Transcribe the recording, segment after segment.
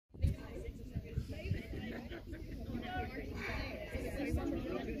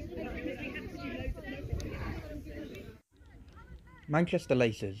Manchester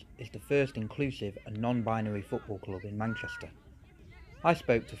Lacers is the first inclusive and non-binary football club in Manchester. I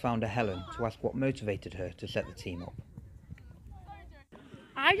spoke to founder Helen to ask what motivated her to set the team up.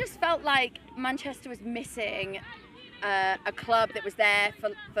 I just felt like Manchester was missing a club that was there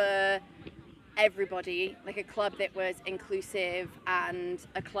for everybody, like a club that was inclusive and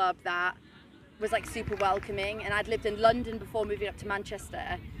a club that was like super welcoming. And I'd lived in London before moving up to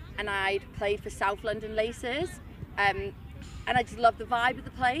Manchester, and I'd played for South London Lacers, and I just loved the vibe of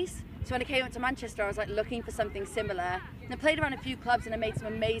the place. So when I came up to Manchester, I was like looking for something similar. And I played around a few clubs and I made some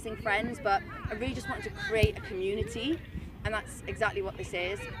amazing friends, but I really just wanted to create a community, and that's exactly what this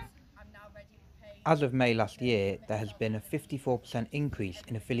is. As of May last year, there has been a 54% increase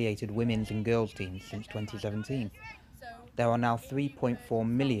in affiliated women's and girls teams since 2017. There are now 3.4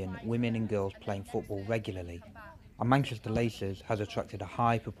 million women and girls playing football regularly, and Manchester Lacers has attracted a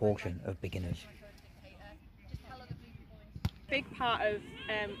high proportion of beginners. Big part of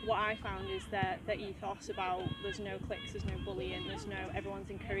what I found is that the ethos about there's no cliques, there's no bullying, everyone's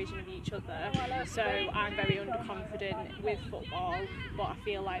encouraging of each other. So I'm very underconfident with football, but I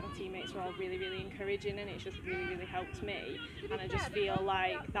feel like my teammates are all really, really encouraging, and it's just really helped me. And I just feel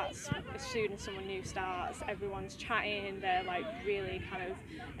like that's, as soon as someone new starts, everyone's chatting, they're like really kind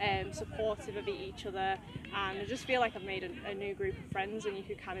of supportive of each other, and I just feel like I've made a new group of friends, and you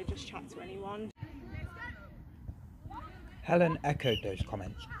could kind of just chat to anyone. Helen echoed those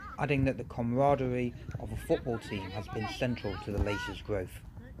comments, adding that the camaraderie of a football team has been central to the Lacers' growth.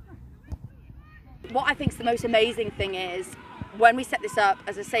 What I think is the most amazing thing is, when we set this up,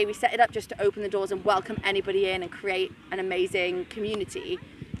 as I say, we set it up just to open the doors and welcome anybody in and create an amazing community.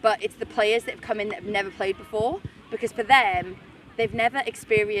 But it's the players that have come in that have never played before, because for them, they've never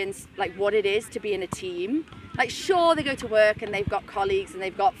experienced like what it is to be in a team. Like, sure, they go to work and they've got colleagues and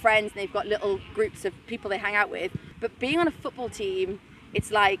they've got friends and they've got little groups of people they hang out with, but being on a football team,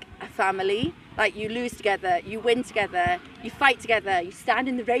 it's like a family. Like, you lose together, you win together, you fight together, you stand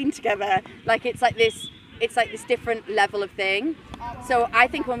in the rain together. Like, it's like this different level of thing. So I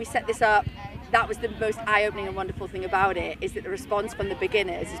think when we set this up, that was the most eye-opening and wonderful thing about it, is that the response from the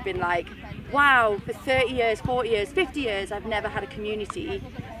beginners has been like, wow, for 30 years, 40 years, 50 years, I've never had a community,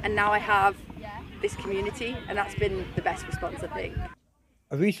 and now I have this community, and that's been the best response, I think.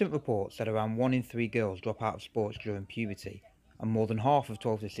 A recent report said around 1 in 3 girls drop out of sports during puberty, and more than half of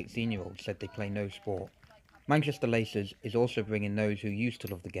 12 to 16-year-olds said they play no sport. Manchester Lacers is also bringing those who used to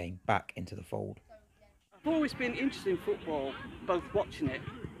love the game back into the fold. I've always been interested in football, both watching it,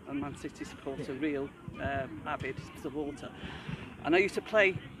 and Man City supporter, real avid supporter. And I used to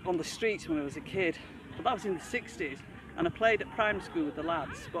play on the streets when I was a kid, but that was in the 60s. And I played at primary school with the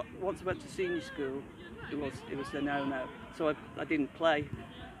lads, but once I went to senior school, it was a no-no. So I didn't play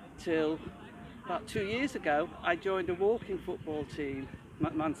till about 2 years ago. I joined a walking football team,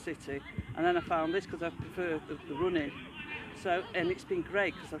 Man City, and then I found this because I prefer the running. So, and it's been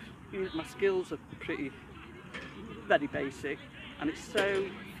great because my skills are very basic, and it's so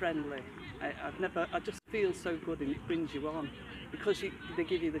friendly. I just feel so good, and it brings you on because they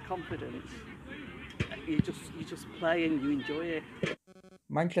give you the confidence. You just play and you enjoy it.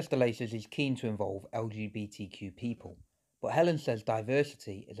 Manchester Lacers is keen to involve LGBTQ people, but Helen says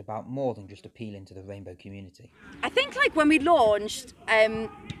diversity is about more than just appealing to the rainbow community. I think like when we launched, I'm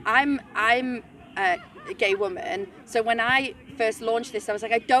a gay woman, so when I first launched this, I was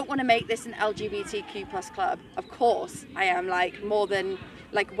like, I don't want to make this an LGBTQ plus club. Of course, I am like more than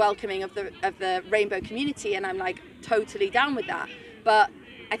like welcoming of the rainbow community, and I'm like totally down with that. But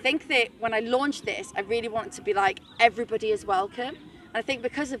I think that when I launched this, I really wanted to be like, everybody is welcome. And I think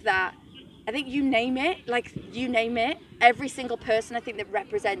because of that, I think you name it, every single person I think that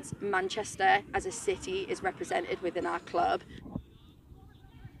represents Manchester as a city is represented within our club.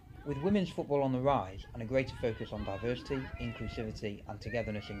 With women's football on the rise and a greater focus on diversity, inclusivity and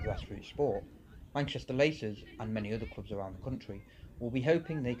togetherness in grassroots sport, Manchester Lacers and many other clubs around the country will be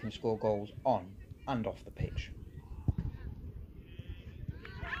hoping they can score goals on and off the pitch.